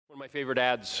my favorite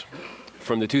ads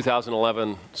from the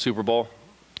 2011 Super Bowl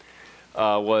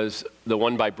was the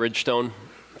one by Bridgestone,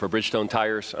 for Bridgestone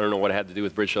tires. I don't know what it had to do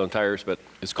with Bridgestone tires, but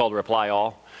it's called Reply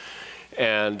All.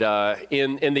 And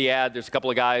in the ad, there's a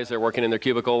couple of guys, they're working in their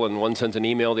cubicle, and one sends an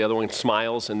email, the other one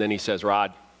smiles, and then he says,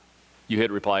 "Rod, you hit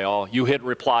Reply All. You hit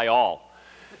Reply All."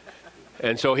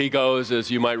 And so he goes, as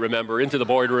you might remember, into the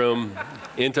boardroom,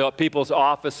 into people's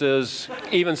offices,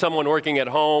 even someone working at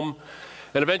home,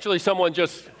 and eventually someone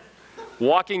just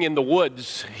walking in the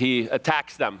woods, he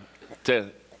attacks them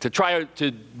to try to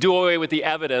do away with the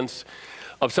evidence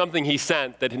of something he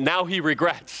sent that now he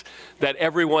regrets that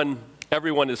everyone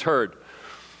has heard.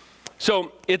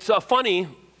 So it's a funny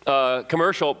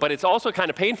commercial, but it's also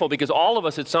kind of painful because all of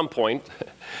us at some point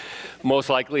most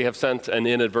likely have sent an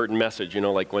inadvertent message. You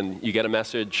know, like when you get a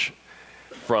message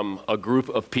from a group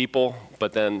of people,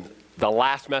 but then the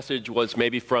last message was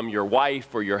maybe from your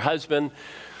wife or your husband,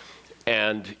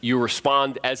 and you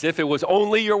respond as if it was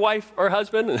only your wife or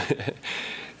husband,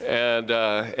 and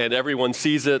everyone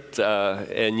sees it,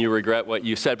 and you regret what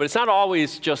you said. But it's not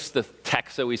always just the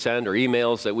texts that we send or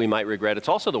emails that we might regret. It's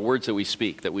also the words that we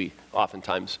speak that we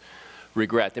oftentimes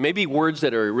regret. There may be words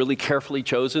that are really carefully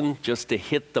chosen just to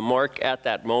hit the mark at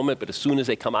that moment, but as soon as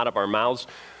they come out of our mouths,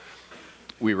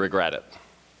 we regret it.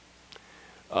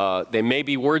 They may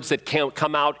be words that can't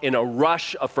come out in a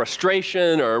rush of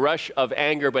frustration or a rush of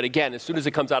anger, but again, as soon as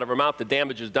it comes out of our mouth, the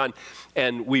damage is done,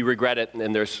 and we regret it,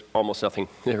 and there is almost nothing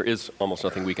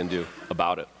we can do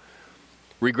about it.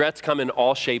 Regrets come in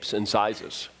all shapes and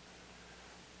sizes.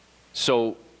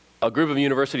 So a group of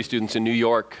university students in New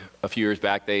York a few years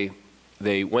back,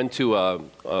 they went to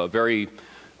a very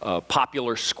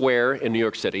popular square in New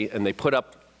York City, and they put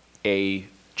up a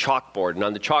chalkboard, and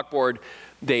on the chalkboard,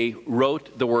 they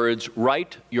wrote the words,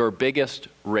 "Write your biggest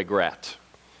regret."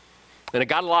 And it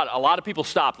got a lot of people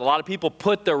stopped. A lot of people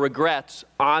put their regrets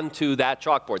onto that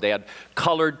chalkboard. They had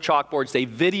colored chalkboards. They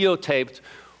videotaped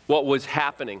what was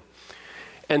happening.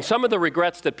 And some of the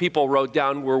regrets that people wrote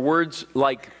down were words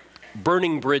like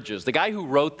burning bridges. The guy who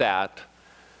wrote that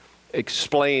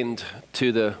explained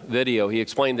to the video, he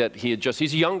explained that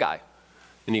he's a young guy,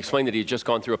 and he explained that he had just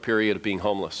gone through a period of being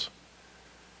homeless.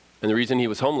 And the reason he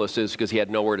was homeless is because he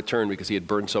had nowhere to turn because he had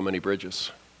burned so many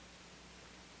bridges.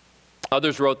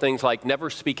 Others wrote things like never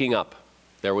speaking up.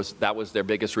 That was their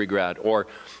biggest regret. Or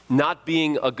not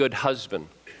being a good husband.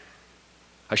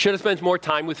 I should have spent more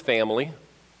time with family.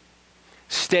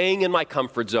 Staying in my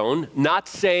comfort zone. Not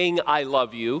saying I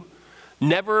love you.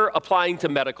 Never applying to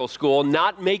medical school.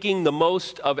 Not making the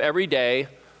most of every day.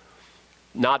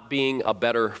 Not being a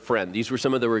better friend. These were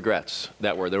some of the regrets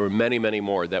there were many, many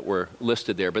more that were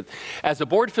listed there. But as the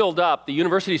board filled up, the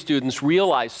university students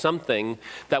realized something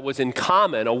that was in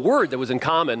common, a word that was in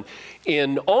common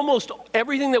in almost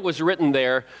everything that was written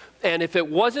there. And if it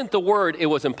wasn't the word, it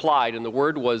was implied, and the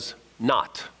word was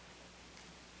not.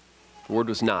 The word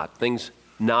was not. Things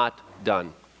not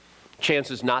done.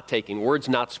 Chances not taken. Words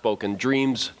not spoken.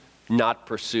 Dreams not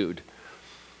pursued.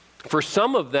 For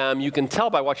some of them, you can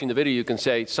tell by watching the video, you can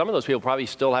say, some of those people probably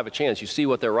still have a chance. You see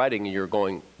what they're writing and you're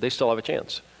going, they still have a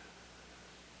chance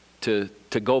to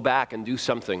go back and do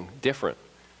something different.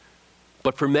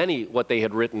 But for many, what they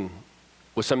had written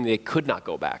was something they could not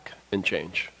go back and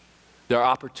change. Their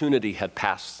opportunity had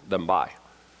passed them by.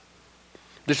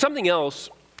 There's something else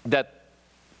that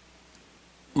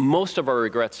most of our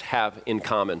regrets have in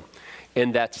common,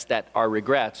 and that's that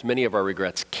many of our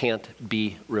regrets can't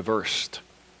be reversed.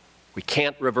 We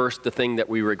can't reverse the thing that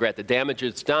we regret. The damage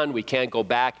is done. We can't go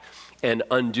back and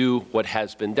undo what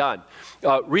has been done.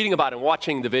 Reading about and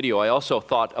watching the video, I also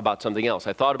thought about something else.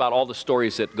 I thought about all the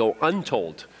stories that go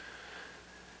untold.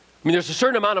 I mean, there's a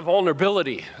certain amount of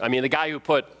vulnerability. I mean, the guy who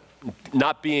put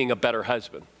not being a better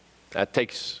husband, that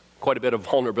takes quite a bit of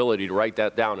vulnerability to write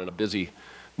that down in a busy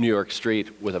New York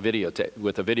street with a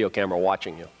video camera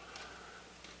watching you.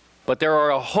 But there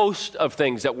are a host of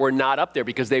things that were not up there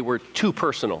because they were too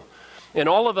personal. And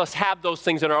all of us have those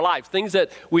things in our lives, things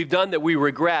that we've done that we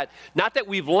regret, not that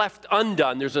we've left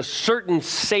undone. There's a certain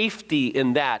safety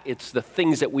in that. It's the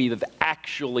things that we've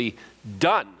actually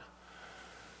done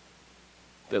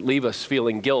that leave us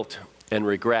feeling guilt and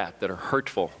regret, that are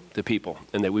hurtful to people,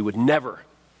 and that we would never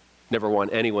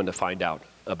want anyone to find out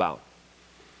about.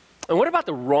 And what about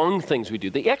the wrong things we do,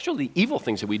 the evil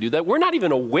things that we do that we're not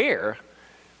even aware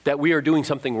that we are doing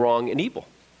something wrong and evil?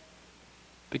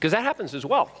 Because that happens as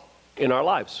well in our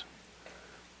lives.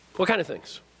 What kind of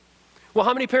things? Well,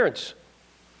 how many parents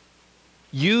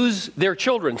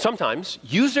sometimes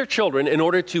use their children in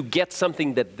order to get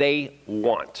something that they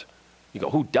want? You go,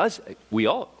 who does it? We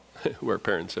all who are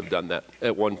parents have done that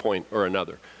at one point or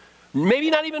another. maybe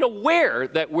not even aware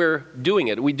that we're doing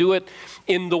it. We do it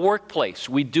in the workplace.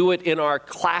 We do it in our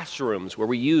classrooms where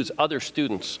we use other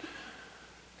students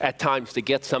at times to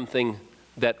get something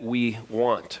that we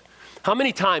want. How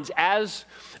many times as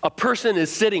a person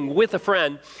is sitting with a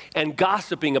friend and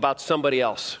gossiping about somebody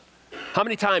else, how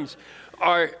many times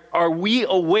are we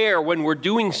aware when we're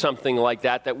doing something like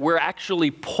that, that we're actually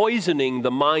poisoning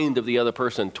the mind of the other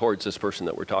person towards this person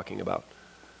that we're talking about?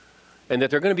 And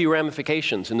that there are going to be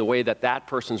ramifications in the way that that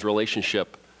person's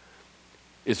relationship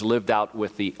is lived out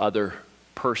with the other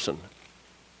person.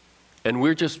 And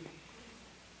we're just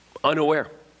unaware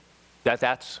that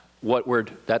that's what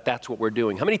we're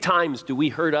doing. How many times do we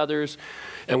hurt others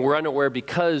and we're unaware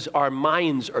because our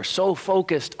minds are so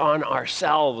focused on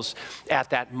ourselves at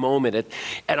that moment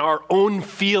and our own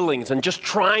feelings and just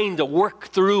trying to work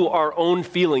through our own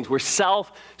feelings. We're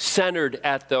self-centered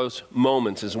at those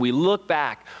moments. As we look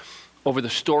back over the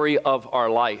story of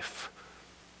our life,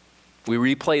 we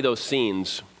replay those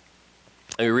scenes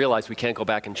and we realize we can't go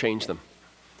back and change them.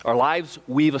 Our lives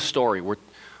weave a story. We're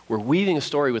weaving a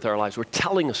story with our lives. We're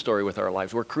telling a story with our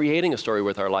lives. We're creating a story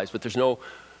with our lives, but there's no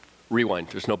rewind.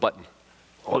 There's no button.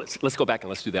 Oh, let's go back and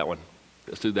let's do that one.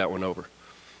 Let's do that one over.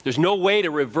 There's no way to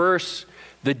reverse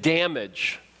the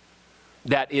damage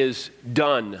that is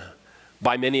done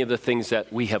by many of the things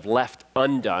that we have left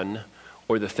undone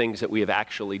or the things that we have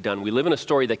actually done. We live in a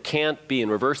story that can't be in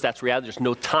reverse. That's reality. There's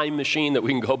no time machine that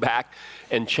we can go back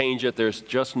and change it. There's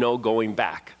just no going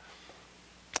back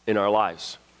in our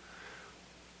lives.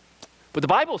 But the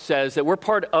Bible says that we're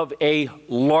part of a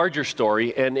larger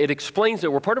story, and it explains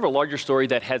that we're part of a larger story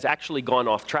that has actually gone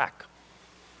off track.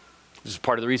 This is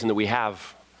part of the reason that we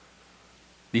have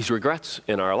these regrets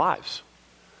in our lives.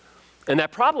 And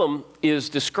that problem is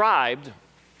described,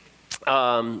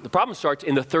 the problem starts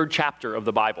in the 3rd chapter of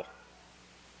the Bible.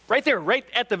 Right there, right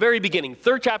at the very beginning,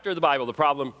 3rd chapter of the Bible, the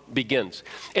problem begins.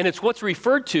 And it's what's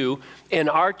referred to in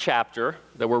our chapter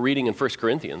that we're reading in 1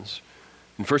 Corinthians.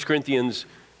 In 1 Corinthians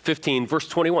 15, verse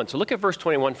 21. So look at verse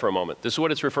 21 for a moment. This is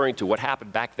what it's referring to, what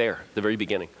happened back there at the very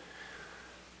beginning.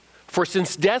 For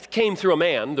since death came through a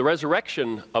man, the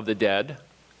resurrection of the dead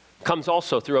comes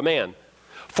also through a man.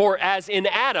 For as in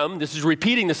Adam, this is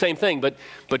repeating the same thing, but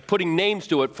putting names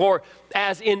to it. For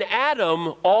as in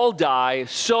Adam all die,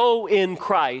 so in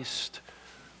Christ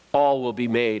all will be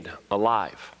made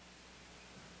alive.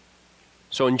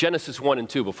 So in Genesis 1 and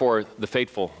 2, before the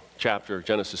fateful chapter,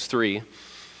 Genesis 3,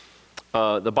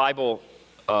 the Bible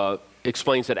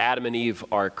explains that Adam and Eve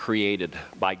are created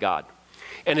by God.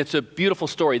 And it's a beautiful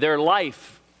story. Their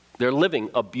life, they're living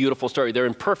a beautiful story. They're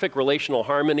in perfect relational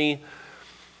harmony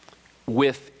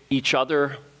with each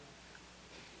other,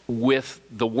 with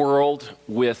the world,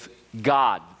 with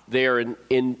God. They're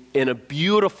in a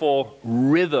beautiful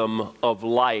rhythm of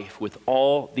life with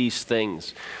all these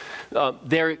things.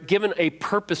 They're given a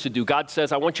purpose to do. God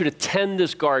says, I want you to tend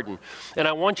this garden, and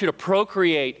I want you to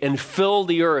procreate and fill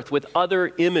the earth with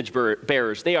other image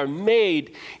bearers. They are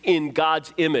made in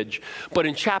God's image. But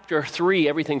in chapter 3,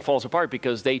 everything falls apart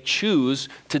because they choose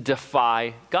to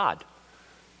defy God.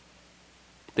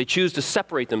 They choose to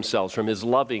separate themselves from his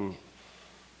loving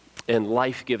and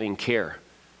life-giving care.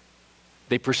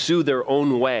 They pursue their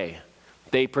own way.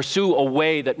 They pursue a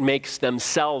way that makes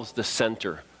themselves the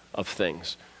center of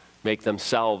things. Make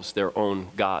themselves their own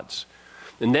gods.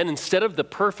 And then instead of the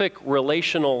perfect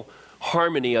relational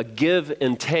harmony, a give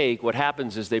and take, what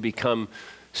happens is they become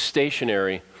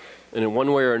stationary. And in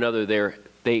one way or another,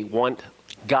 they want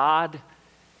God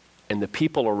and the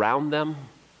people around them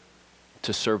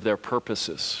to serve their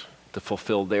purposes, to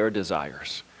fulfill their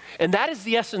desires. And that is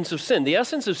the essence of sin. The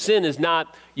essence of sin is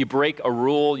not you break a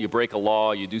rule, you break a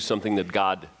law, you do something that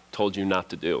God told you not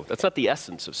to do. That's not the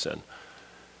essence of sin.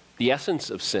 The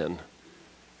essence of sin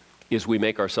is we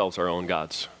make ourselves our own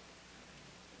gods.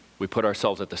 We put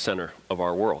ourselves at the center of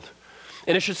our world.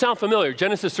 And it should sound familiar.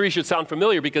 Genesis 3 should sound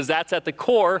familiar because that's at the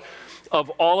core of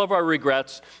all of our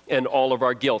regrets and all of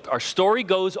our guilt. Our story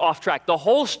goes off track. The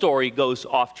whole story goes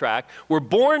off track. We're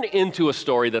born into a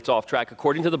story that's off track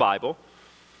according to the Bible.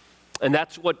 And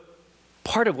that's what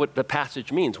part of what the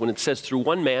passage means when it says through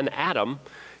one man, Adam,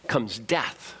 comes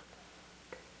death.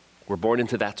 We're born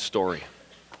into that story.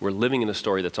 We're living in a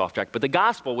story that's off track. But the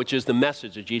gospel, which is the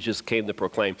message that Jesus came to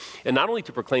proclaim, and not only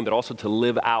to proclaim, but also to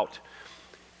live out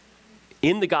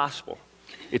in the gospel,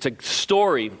 it's a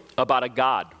story about a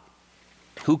God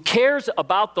who cares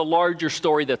about the larger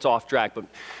story that's off track.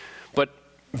 But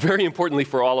very importantly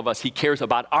for all of us, he cares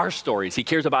about our stories. He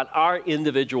cares about our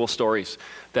individual stories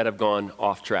that have gone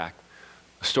off track.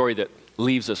 A story that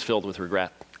leaves us filled with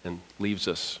regret and leaves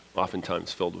us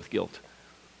oftentimes filled with guilt.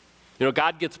 You know,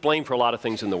 God gets blamed for a lot of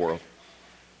things in the world.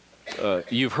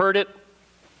 You've heard it.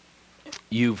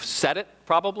 You've said it,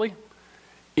 probably.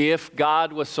 If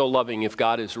God was so loving, if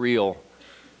God is real,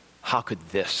 how could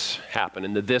this happen?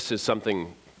 And this is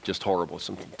something just horrible,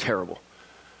 something terrible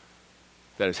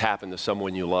that has happened to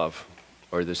someone you love,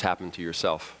 or that's happened to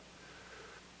yourself.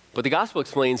 But the gospel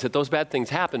explains that those bad things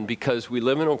happen because we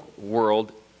live in a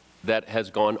world that has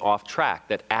gone off track,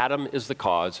 that Adam is the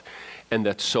cause, and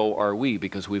that so are we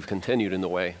because we've continued in the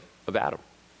way of Adam.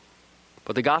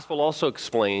 But the gospel also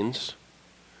explains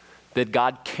that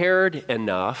God cared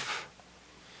enough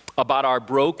about our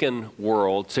broken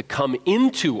world to come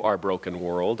into our broken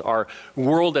world, our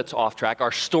world that's off track,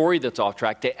 our story that's off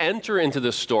track, to enter into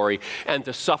this story and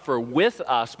to suffer with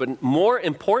us, but more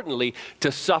importantly,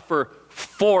 to suffer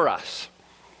for us.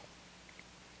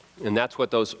 And that's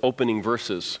what those opening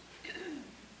verses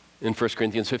in 1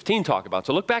 Corinthians 15 talk about.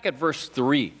 So look back at verse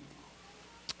 3,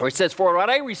 where it says, "For what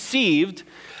I received,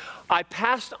 I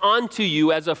passed on to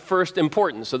you as of first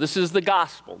importance." So this is the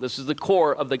gospel. This is the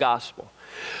core of the gospel.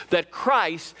 That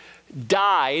Christ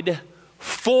died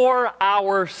for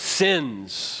our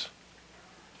sins.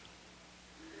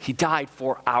 He died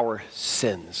for our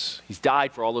sins. He's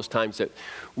died for all those times that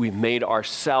we've made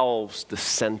ourselves the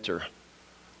center.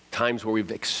 Times where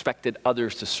we've expected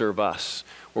others to serve us,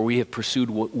 where we have pursued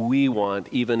what we want,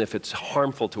 even if it's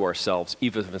harmful to ourselves,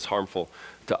 even if it's harmful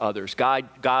to others.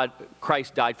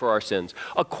 Christ died for our sins.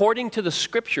 According to the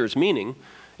scriptures, meaning,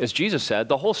 as Jesus said,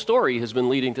 the whole story has been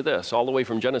leading to this, all the way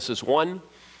from Genesis 1.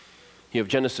 You have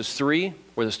Genesis 3,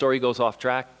 where the story goes off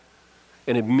track,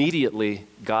 and immediately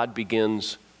God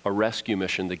begins a rescue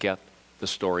mission to get the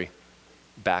story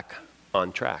back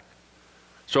on track.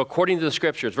 So according to the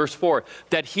scriptures, verse 4,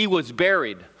 that he was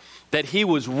buried, that he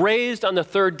was raised on the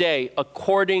third day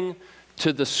according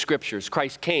to the scriptures.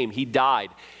 Christ came, he died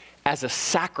as a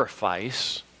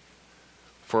sacrifice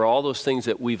for all those things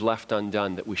that we've left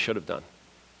undone that we should have done.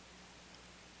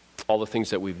 All the things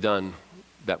that we've done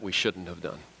that we shouldn't have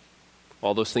done.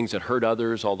 All those things that hurt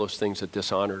others, all those things that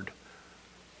dishonored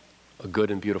a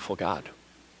good and beautiful God.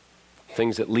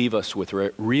 Things that leave us with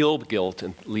real guilt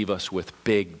and leave us with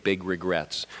big, big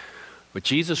regrets. But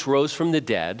Jesus rose from the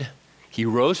dead. He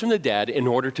rose from the dead in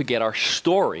order to get our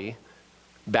story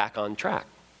back on track.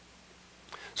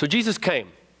 So Jesus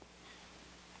came.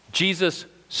 Jesus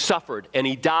suffered and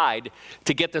he died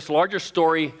to get this larger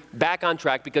story back on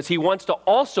track because he wants to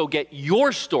also get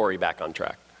your story back on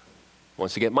track. He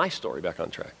wants to get my story back on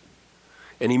track.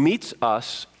 And he meets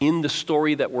us in the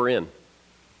story that we're in.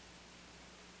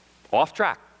 Off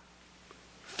track,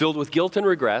 filled with guilt and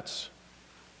regrets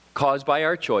caused by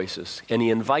our choices. And he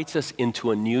invites us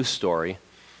into a new story,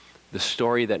 the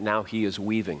story that now he is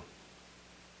weaving.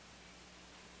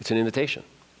 It's an invitation.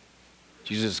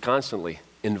 Jesus is constantly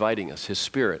inviting us. His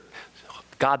Spirit,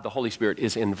 God the Holy Spirit,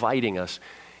 is inviting us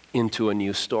into a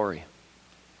new story.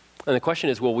 And the question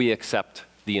is, will we accept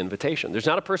the invitation? There's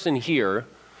not a person here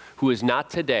who is not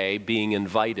today being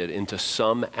invited into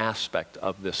some aspect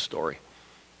of this story.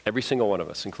 Every single one of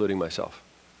us, including myself,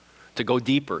 to go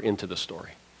deeper into the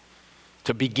story,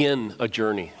 to begin a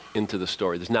journey into the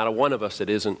story. There's not a one of us that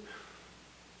isn't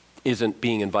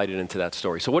being invited into that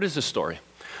story. So what is this story?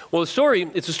 Well,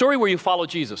 it's a story where you follow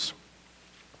Jesus.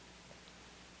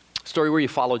 A story where you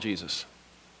follow Jesus.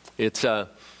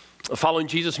 Following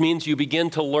Jesus means you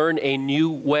begin to learn a new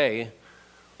way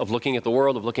of looking at the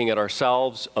world, of looking at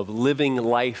ourselves, of living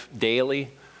life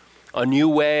daily. A new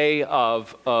way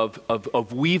of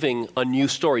weaving a new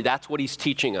story. That's what he's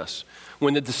teaching us.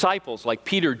 When the disciples, like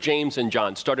Peter, James, and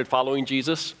John, started following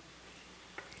Jesus,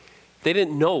 they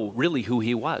didn't know really who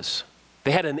he was.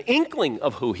 They had an inkling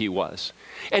of who he was.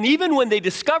 And even when they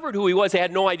discovered who he was, they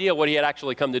had no idea what he had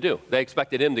actually come to do. They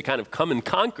expected him to kind of come and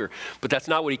conquer, but that's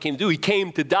not what he came to do. He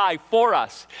came to die for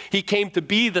us. He came to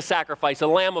be the sacrifice, the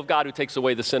Lamb of God who takes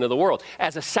away the sin of the world,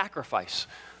 as a sacrifice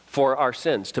for our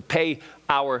sins, to pay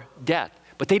our debt.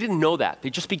 But they didn't know that. They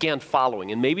just began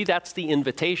following. And maybe that's the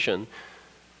invitation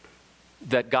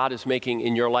that God is making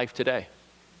in your life today.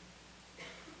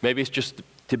 Maybe it's just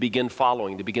to begin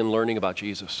following, to begin learning about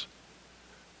Jesus.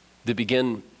 To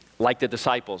begin, like the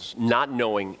disciples, not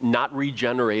knowing, not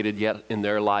regenerated yet in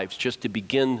their lives, just to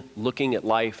begin looking at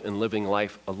life and living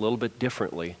life a little bit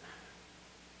differently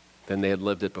than they had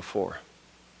lived it before.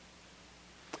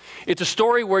 It's a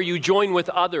story where you join with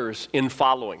others in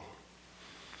following.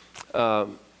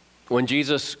 When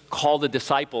Jesus called the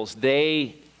disciples,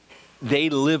 they they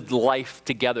lived life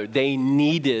together. They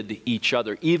needed each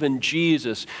other. Even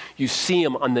Jesus, you see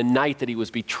him on the night that he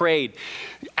was betrayed,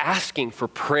 asking for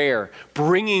prayer,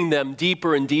 bringing them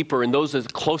deeper and deeper, and those that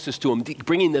are closest to him,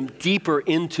 bringing them deeper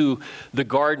into the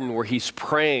garden where he's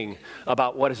praying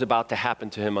about what is about to happen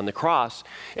to him on the cross.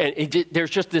 And there's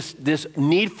just this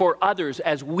need for others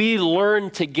as we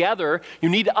learn together. You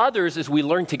need others as we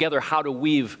learn together how to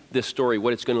weave this story,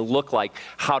 what it's going to look like,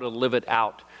 how to live it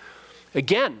out.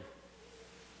 Again,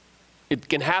 it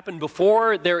can happen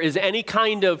before there is any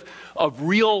kind of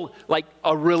real, like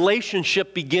a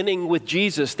relationship beginning with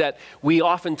Jesus, that we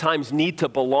oftentimes need to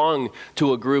belong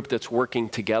to a group that's working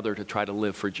together to try to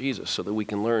live for Jesus so that we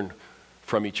can learn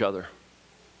from each other.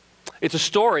 It's a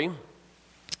story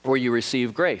where you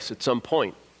receive grace at some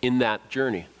point in that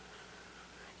journey.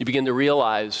 You begin to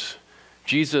realize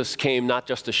Jesus came not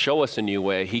just to show us a new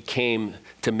way, he came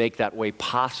to make that way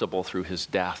possible through his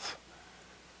death.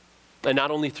 And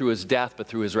not only through his death, but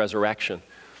through his resurrection.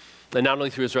 And not only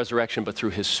through his resurrection, but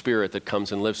through his Spirit that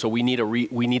comes and lives. So we need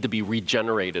to be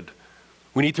regenerated.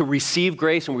 We need to receive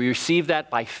grace, and we receive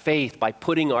that by faith, by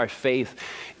putting our faith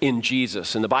in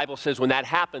Jesus. And the Bible says when that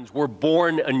happens, we're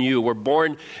born anew. We're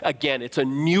born again. It's a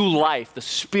new life. The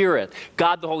Spirit,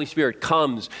 God the Holy Spirit,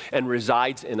 comes and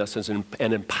resides in us and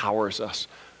empowers us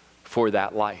for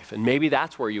that life. And maybe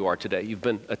that's where you are today. You've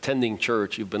been attending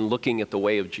church. You've been looking at the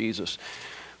way of Jesus.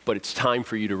 But it's time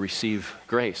for you to receive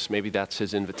grace. Maybe that's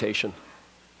his invitation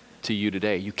to you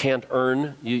today. You can't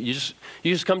earn. You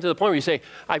just come to the point where you say,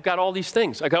 I've got all these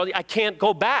things. I can't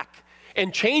go back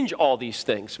and change all these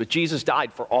things. But Jesus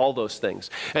died for all those things.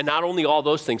 And not only all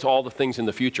those things, all the things in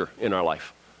the future in our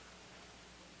life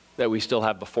that we still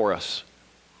have before us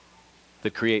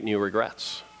that create new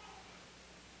regrets,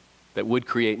 that would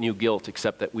create new guilt,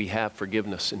 except that we have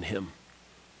forgiveness in him.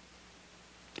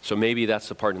 So maybe that's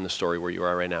the part in the story where you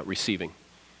are right now, receiving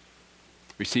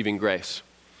grace.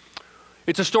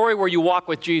 It's a story where you walk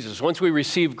with Jesus. Once we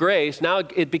receive grace, now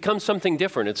it becomes something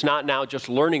different. It's not now just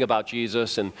learning about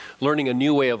Jesus and learning a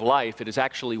new way of life. It is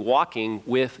actually walking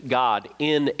with God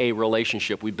in a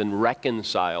relationship. We've been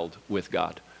reconciled with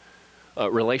God. A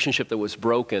relationship that was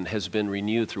broken has been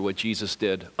renewed through what Jesus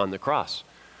did on the cross.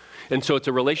 And so it's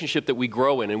a relationship that we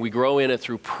grow in, and we grow in it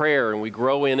through prayer, and we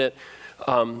grow in it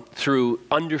through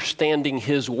understanding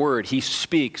his word. He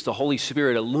speaks. The Holy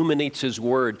Spirit illuminates his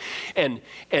word and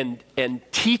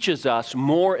teaches us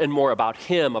more and more about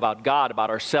him, about God, about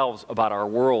ourselves, about our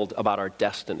world, about our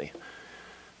destiny.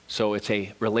 So it's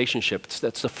a relationship.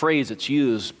 That's the phrase that's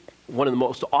used. One of the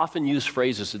most often used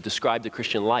phrases to describe the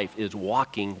Christian life is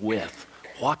walking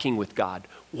with God,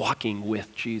 walking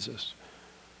with Jesus.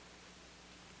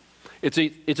 It's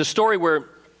a story where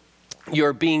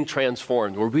you're being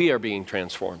transformed, where we are being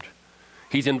transformed.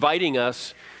 He's inviting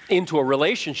us into a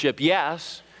relationship,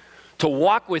 yes, to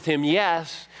walk with him,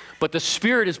 yes, but the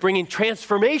Spirit is bringing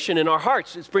transformation in our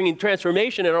hearts. It's bringing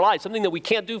transformation in our lives, something that we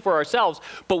can't do for ourselves,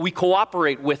 but we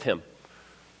cooperate with him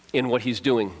in what he's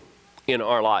doing in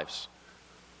our lives.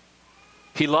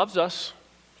 He loves us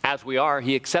as we are.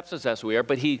 He accepts us as we are,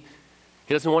 but he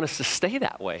doesn't want us to stay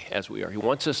that way as we are. He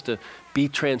wants us to be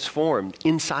transformed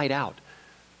inside out.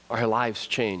 Our lives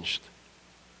changed.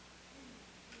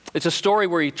 It's a story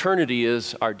where eternity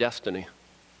is our destiny.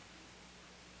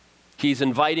 He's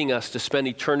inviting us to spend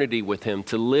eternity with him,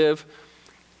 to live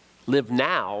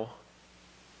now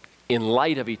in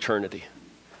light of eternity.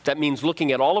 That means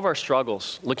looking at all of our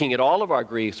struggles, looking at all of our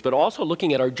griefs, but also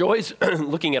looking at our joys,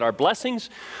 looking at our blessings,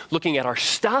 looking at our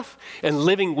stuff, and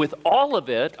living with all of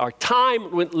it, our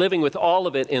time living with all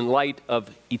of it in light of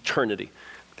eternity.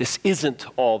 This isn't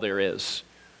all there is.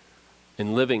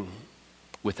 And living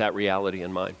with that reality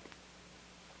in mind.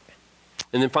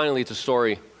 And then finally, it's a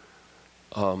story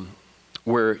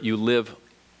where you live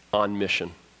on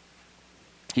mission.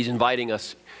 He's inviting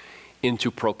us into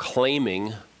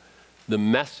proclaiming the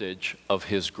message of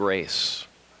his grace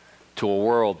to a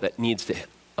world that needs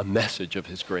a message of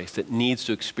his grace, that needs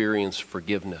to experience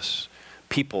forgiveness.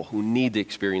 People who need to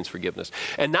experience forgiveness.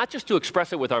 And not just to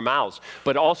express it with our mouths,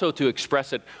 but also to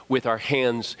express it with our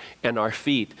hands and our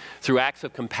feet, through acts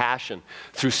of compassion,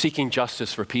 through seeking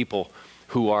justice for people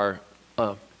who are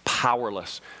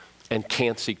powerless and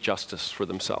can't seek justice for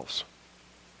themselves.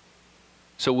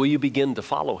 So will you begin to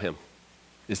follow him?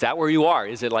 Is that where you are?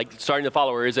 Is it like starting to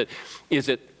follow, or is it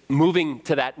moving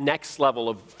to that next level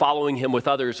of following him with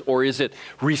others, or is it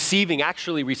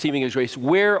actually receiving his grace?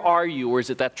 Where are you? Or is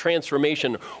it that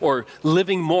transformation, or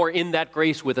living more in that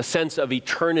grace with a sense of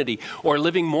eternity, or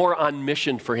living more on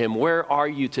mission for him? Where are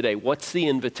you today? What's the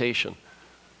invitation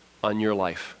on your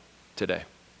life today?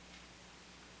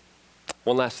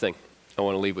 One last thing I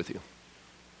want to leave with you.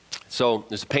 So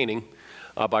there's a painting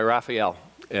by Raphael,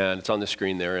 and it's on the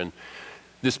screen there. And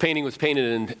this painting was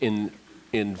painted in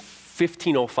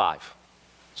 1505.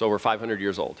 It's over 500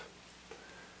 years old.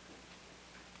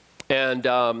 And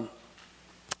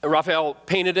Raphael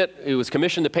painted it. He was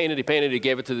commissioned to paint it. He painted it. He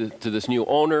gave it to this new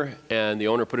owner, and the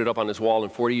owner put it up on his wall.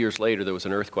 And 40 years later, there was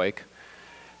an earthquake,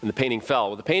 and the painting fell.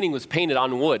 Well, the painting was painted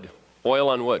on wood, oil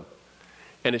on wood,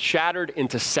 and it shattered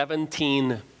into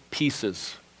 17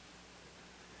 pieces.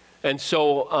 And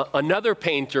so another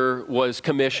painter was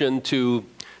commissioned to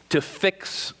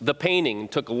fix the painting.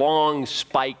 Took long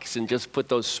spikes and just put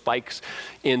those spikes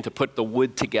in to put the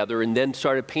wood together, and then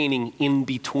started painting in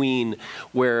between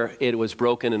where it was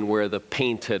broken and where the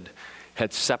paint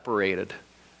had separated.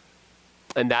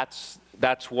 And that's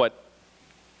what,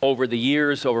 over the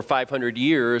years, over 500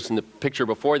 years, and the picture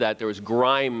before that, there was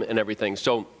grime and everything.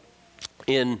 So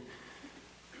in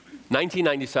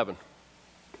 1997,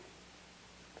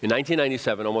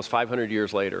 almost 500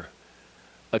 years later,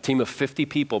 a team of 50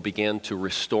 people began to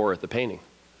restore the painting.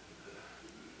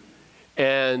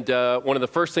 And one of the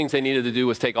first things they needed to do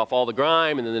was take off all the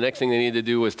grime, and then the next thing they needed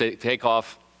to do was take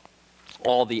off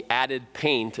all the added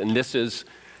paint, and this is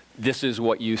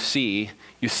what you see.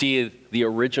 You see the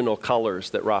original colors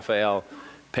that Raphael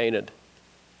painted.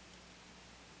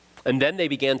 And then they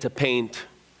began to paint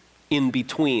in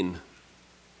between,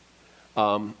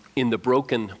 in the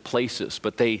broken places,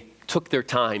 but they took their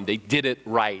time. They did it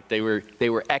right. They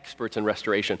were experts in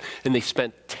restoration, and they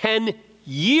spent 10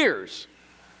 years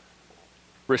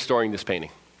restoring this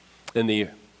painting. And the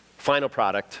final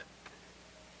product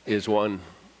is one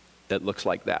that looks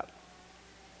like that,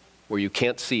 where you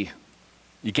can't see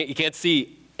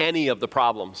any of the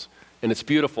problems, and it's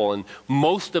beautiful. And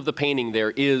most of the painting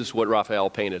there is what Raphael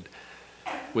painted,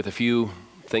 with a few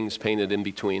things painted in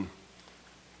between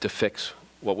to fix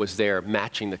what was there,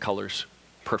 matching the colors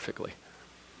perfectly.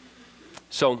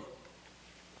 So,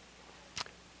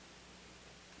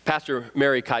 Pastor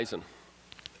Mary Kaizen,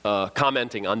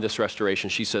 commenting on this restoration,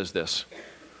 she says this: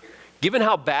 given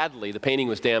how badly the painting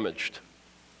was damaged,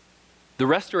 the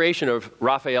restoration of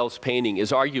Raphael's painting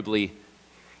is arguably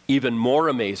even more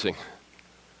amazing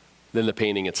than the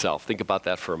painting itself. Think about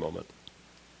that for a moment.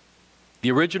 The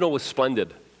original was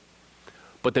splendid,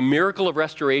 but the miracle of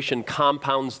restoration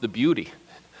compounds the beauty.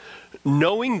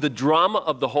 Knowing the drama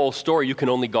of the whole story, you can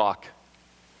only gawk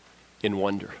in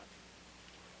wonder.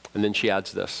 And then she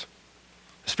adds this: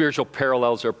 spiritual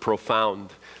parallels are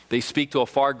profound. They speak to a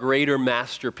far greater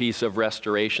masterpiece of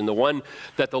restoration, the one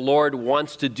that the Lord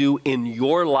wants to do in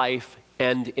your life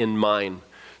and in mine.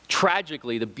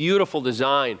 Tragically, the beautiful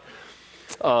design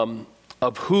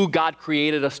of who God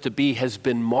created us to be has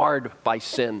been marred by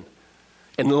sin,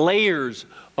 and layers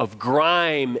of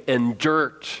grime and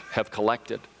dirt have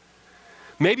collected.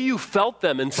 Maybe you felt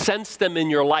them and sensed them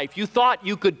in your life. You thought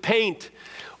you could paint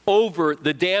over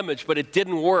the damage, but it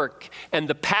didn't work. And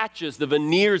the patches, the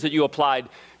veneers that you applied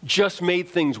just made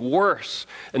things worse,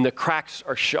 and the cracks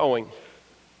are showing.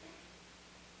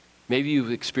 Maybe you've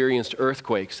experienced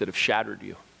earthquakes that have shattered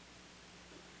you.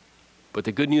 But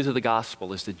the good news of the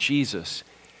gospel is that Jesus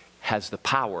has the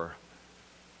power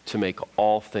to make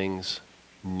all things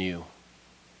new.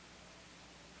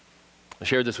 I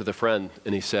shared this with a friend,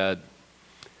 and he said,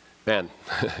 man,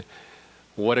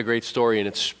 what a great story, and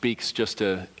it speaks just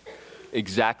to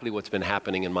exactly what's been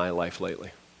happening in my life lately.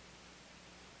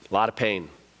 A lot of pain,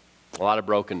 a lot of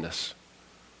brokenness.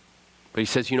 But he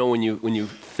says, you know, when you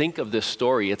think of this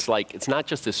story, it's not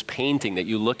just this painting that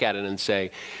you look at it and say,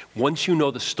 once you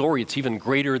know the story, it's even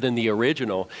greater than the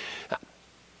original.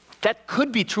 That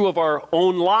could be true of our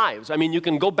own lives. I mean, you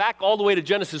can go back all the way to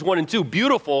Genesis 1 and 2,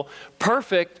 beautiful,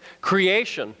 perfect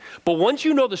creation. But once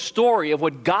you know the story of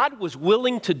what God was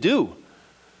willing to do,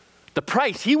 the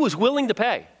price he was willing to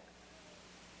pay,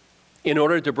 in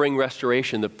order to bring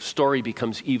restoration, the story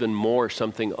becomes even more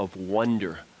something of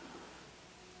wonder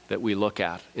that we look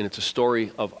at. And it's a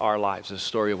story of our lives, a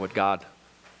story of what God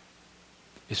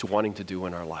is wanting to do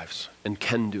in our lives and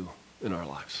can do in our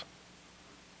lives.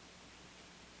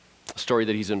 A story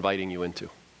that he's inviting you into.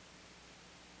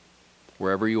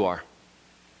 Wherever you are,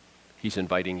 he's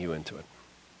inviting you into it.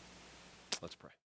 Let's pray.